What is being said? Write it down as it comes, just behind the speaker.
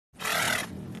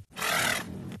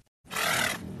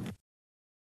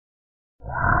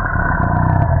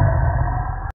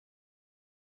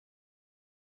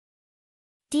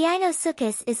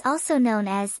Deinosuchus is also known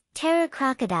as terror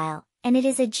crocodile, and it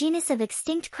is a genus of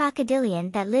extinct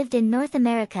crocodilian that lived in North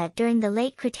America during the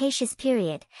Late Cretaceous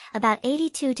period, about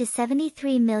 82 to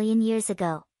 73 million years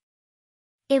ago.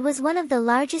 It was one of the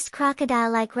largest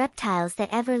crocodile-like reptiles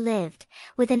that ever lived,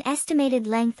 with an estimated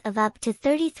length of up to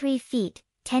 33 feet,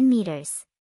 10 meters.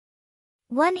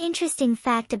 One interesting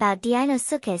fact about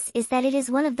Deinosuchus is that it is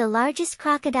one of the largest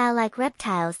crocodile-like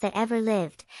reptiles that ever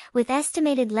lived, with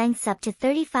estimated lengths up to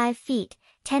 35 feet,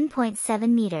 10.7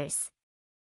 meters.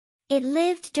 It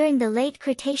lived during the Late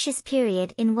Cretaceous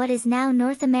period in what is now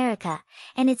North America,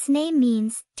 and its name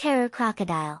means terror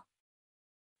crocodile.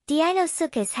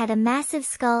 Deinosuchus had a massive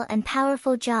skull and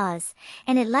powerful jaws,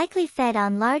 and it likely fed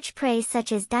on large prey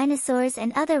such as dinosaurs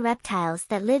and other reptiles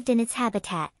that lived in its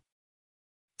habitat.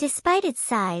 Despite its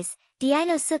size,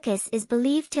 Deinosuchus is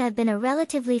believed to have been a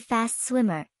relatively fast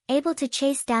swimmer, able to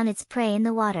chase down its prey in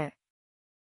the water.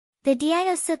 The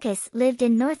Deinosuchus lived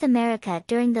in North America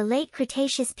during the Late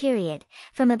Cretaceous period,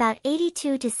 from about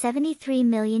 82 to 73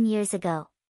 million years ago.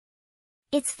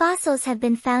 Its fossils have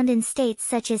been found in states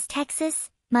such as Texas,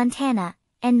 Montana,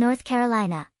 and North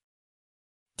Carolina.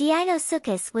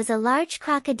 Deinosuchus was a large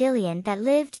crocodilian that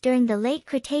lived during the Late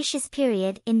Cretaceous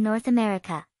period in North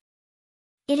America.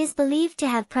 It is believed to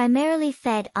have primarily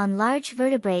fed on large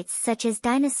vertebrates such as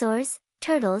dinosaurs,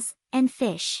 turtles, and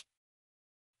fish.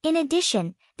 In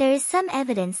addition, there is some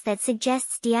evidence that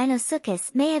suggests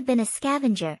Deinosuchus may have been a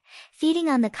scavenger, feeding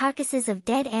on the carcasses of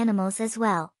dead animals as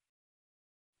well.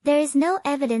 There is no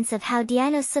evidence of how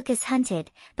Deinosuchus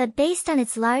hunted, but based on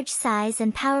its large size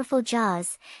and powerful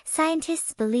jaws,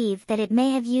 scientists believe that it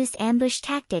may have used ambush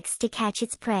tactics to catch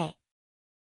its prey.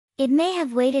 It may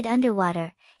have waded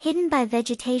underwater, hidden by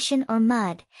vegetation or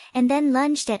mud, and then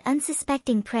lunged at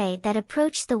unsuspecting prey that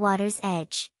approached the water's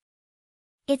edge.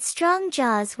 Its strong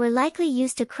jaws were likely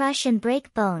used to crush and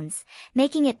break bones,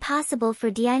 making it possible for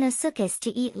Deinosuchus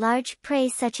to eat large prey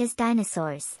such as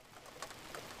dinosaurs.